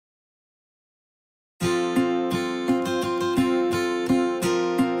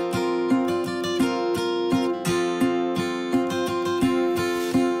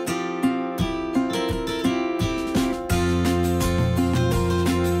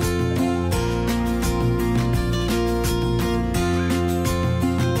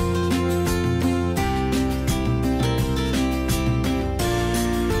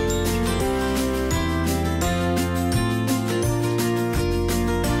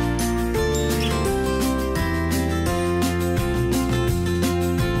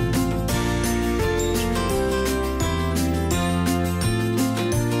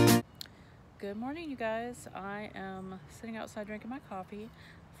guys, I am sitting outside drinking my coffee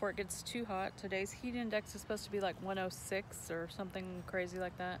before it gets too hot. Today's heat index is supposed to be like 106 or something crazy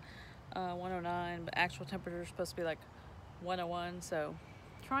like that, 109, but actual temperature is supposed to be like 101. So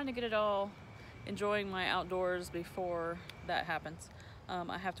trying to get it all, enjoying my outdoors before that happens.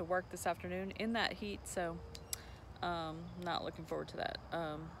 I have to work this afternoon in that heat, so not looking forward to that.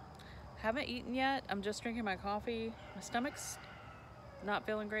 Haven't eaten yet. I'm just drinking my coffee. My stomach's not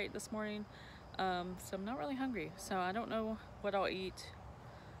feeling great this morning, so I'm not really hungry, so I don't know what I'll eat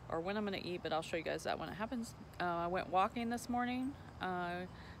or when I'm gonna eat, but I'll show you guys that when it happens. I went walking this morning,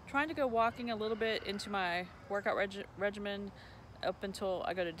 trying to go walking a little bit into my workout regimen up until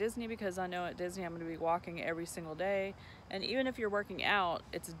I go to Disney, because I know at Disney I'm going to be walking every single day, and even if you're working out,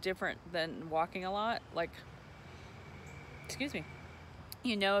 it's different than walking a lot. Like, excuse me,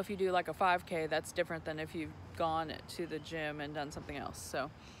 you know, if you do like a 5K, that's different than if you've gone to the gym and done something else. So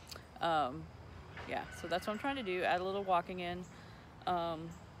yeah, so that's what I'm trying to do, add a little walking in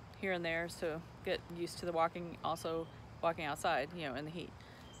here and there, so get used to the walking, also walking outside, you know, in the heat.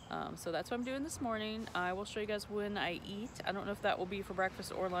 So that's what I'm doing this morning. I will show you guys when I eat. I don't know if that will be for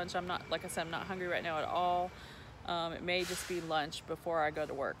breakfast or lunch. I'm not, like I said, I'm not hungry right now at all. It may just be lunch before I go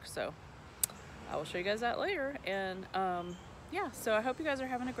to work, so I will show you guys that later. And yeah, so I hope you guys are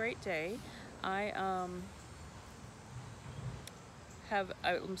having a great day. I'm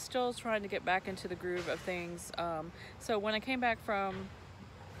still trying to get back into the groove of things. So when I came back from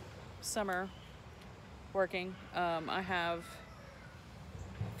summer working, I have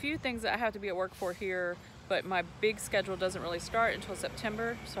a few things that I have to be at work for here, but my big schedule doesn't really start until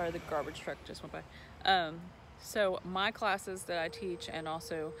September. Sorry, the garbage truck just went by. So my classes that I teach, and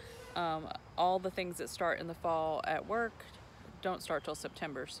also all the things that start in the fall at work, don't start till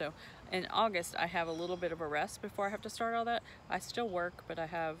September. So in August I have a little bit of a rest before I have to start all that. I still work, but I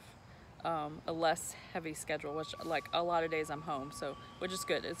have a less heavy schedule, which, like, a lot of days I'm home, so which is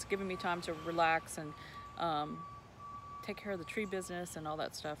good. It's giving me time to relax and take care of the tree business and all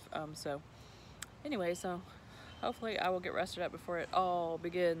that stuff. So anyway, so hopefully I will get rested up before it all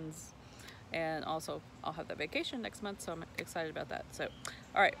begins, and also I'll have that vacation next month, so I'm excited about that. So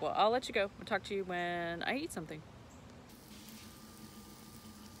all right, well, I'll let you go. I'll talk to you when I eat something.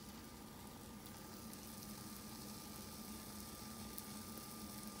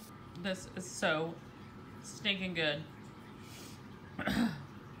 This is so stinking good.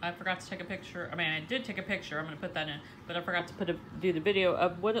 I forgot to take a picture. I mean, I did take a picture. I'm gonna put that in, but I forgot to do the video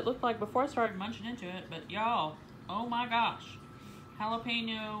of what it looked like before I started munching into it. But y'all, oh my gosh,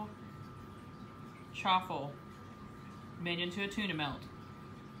 jalapeno chaffle made into a tuna melt.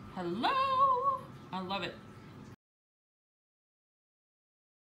 Hello, I love it.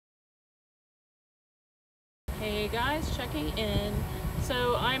 Hey guys, checking in.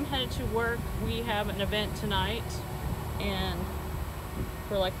 So I'm headed to work. We have an event tonight, and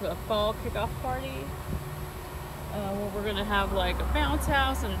for like the fall kickoff party, where we're gonna have like a bounce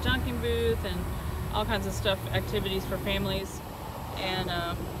house and a dunking booth and all kinds of stuff, activities for families,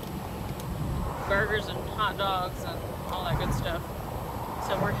 and burgers and hot dogs and all that good stuff.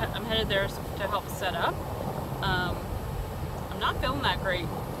 So I'm headed there to help set up. I'm not feeling that great.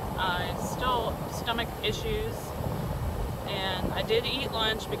 Still stomach issues. And I did eat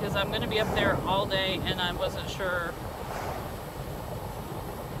lunch because I'm going to be up there all day, and I wasn't sure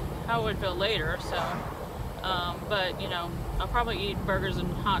how it would feel later. So, but you know, I'll probably eat burgers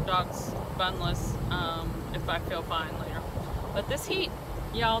and hot dogs bunless if I feel fine later. But this heat,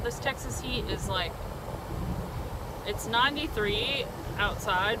 y'all, this Texas heat is like, it's 93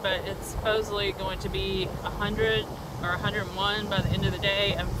 outside, but it's supposedly going to be 100 or 101 by the end of the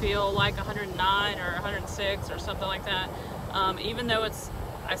day, and feel like 109 or 106 or something like that. Even though it's,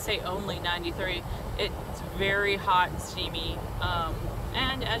 I say only 93, it's very hot and steamy.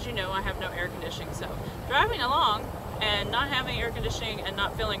 And as you know, I have no air conditioning, so driving along and not having air conditioning and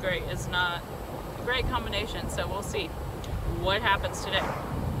not feeling great is not a great combination. So we'll see what happens today.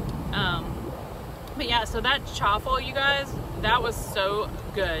 But yeah, so that chaffle, you guys, that was so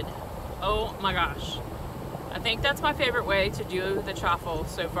good. Oh my gosh. I think that's my favorite way to do the chaffle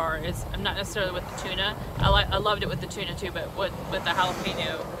so far. Is I'm not necessarily with the tuna. I loved it with the tuna too, but with the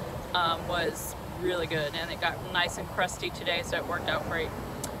jalapeno was really good, and it got nice and crusty today, so it worked out great.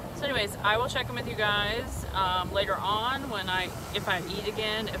 So anyways, I will check in with you guys later on when if I eat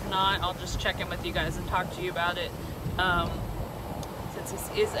again. If not, I'll just check in with you guys and talk to you about it. Since this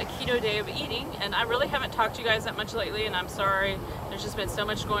is a keto day of eating, and I really haven't talked to you guys that much lately, and I'm sorry. There's just been so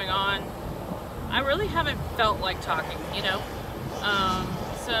much going on. I really haven't felt like talking, you know?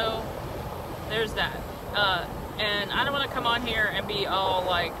 So there's that. And I don't want to come on here and be all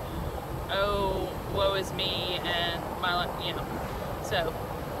like, oh, woe is me and my life, you know. So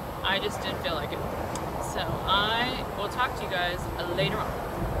I just didn't feel like it. So I will talk to you guys later on.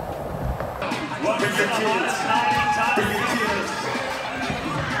 Bring your kids. Bring your kids.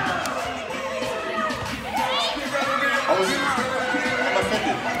 I'm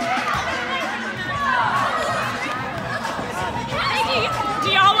offended. Do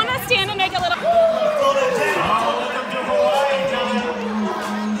y'all want to stand and make a little...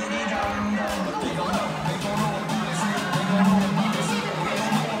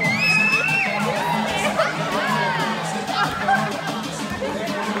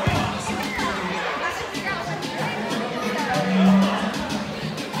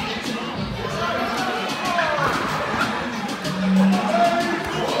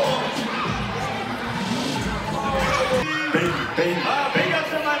 Baby. Pick up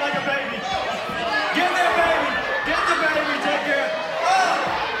somebody like a baby. Get there, baby. Get the baby. Take care.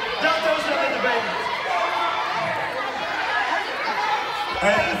 Don't throw stuff at the baby.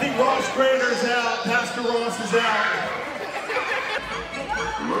 Hey, I think Ross Grander's out. Pastor Ross is out.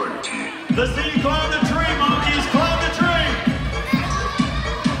 Let's see you climb the tree, monkeys. Climb the tree.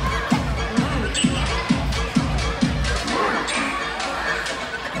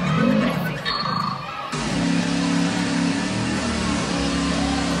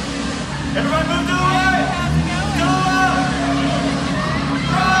 Everybody move to the right! To the left!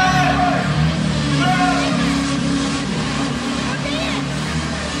 Right!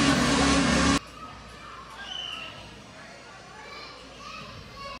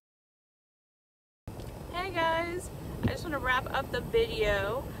 Hey guys, I just want to wrap up the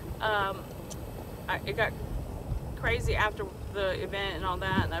video. It got crazy after the event and all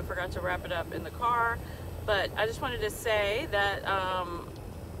that, and I forgot to wrap it up in the car. But I just wanted to say that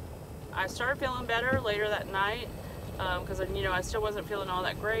I started feeling better later that night because you know I still wasn't feeling all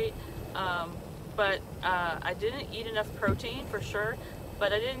that great, but I didn't eat enough protein for sure.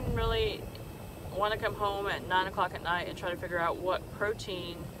 But I didn't really want to come home at 9 o'clock at night and try to figure out what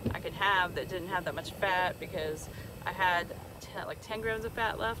protein I could have that didn't have that much fat, because I had like 10 grams of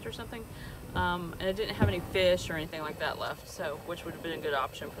fat left or something, and I didn't have any fish or anything like that left, so which would have been a good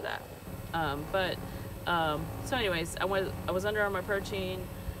option for that. So anyways, I was under on my protein.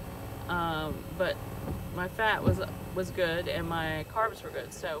 But my fat was good and my carbs were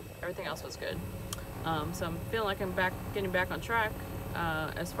good, so everything else was good. So I'm feeling like I'm getting back on track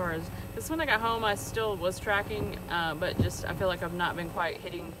as far as, because when I got home I still was tracking, but just I feel like I've not been quite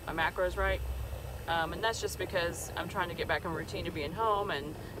hitting my macros right, and that's just because I'm trying to get back in routine of being home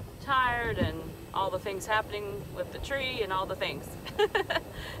and tired and all the things happening with the tree and all the things.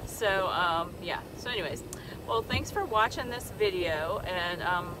 So yeah, so anyways, well, thanks for watching this video, and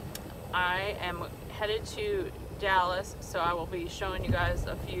I am headed to Dallas, so I will be showing you guys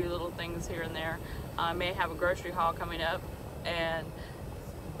a few little things here and there. I may have a grocery haul coming up, and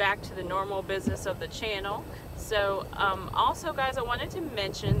back to the normal business of the channel. So also guys, I wanted to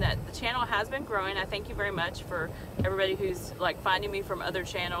mention that the channel has been growing. I thank you very much for everybody who's like finding me from other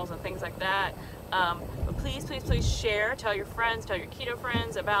channels and things like that. But please share, tell your friends, tell your keto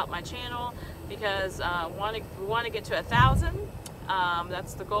friends about my channel, because we want to get to 1,000.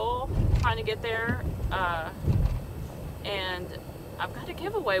 That's the goal, trying to get there, and I've got a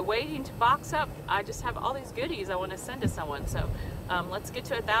giveaway waiting to box up. I just have all these goodies I want to send to someone, so let's get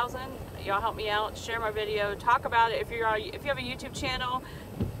to 1,000. Y'all help me out, share my video, talk about it. If you have a YouTube channel,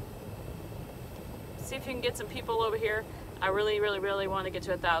 see if you can get some people over here. I really want to get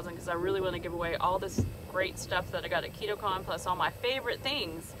to 1,000, because I really want to give away all this great stuff that I got at KetoCon, plus all my favorite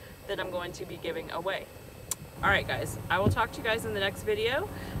things that I'm going to be giving away. Alright guys, I will talk to you guys in the next video.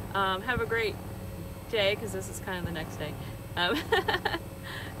 Have a great day, because this is kind of the next day.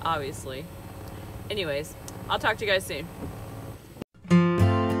 Obviously. Anyways, I'll talk to you guys soon.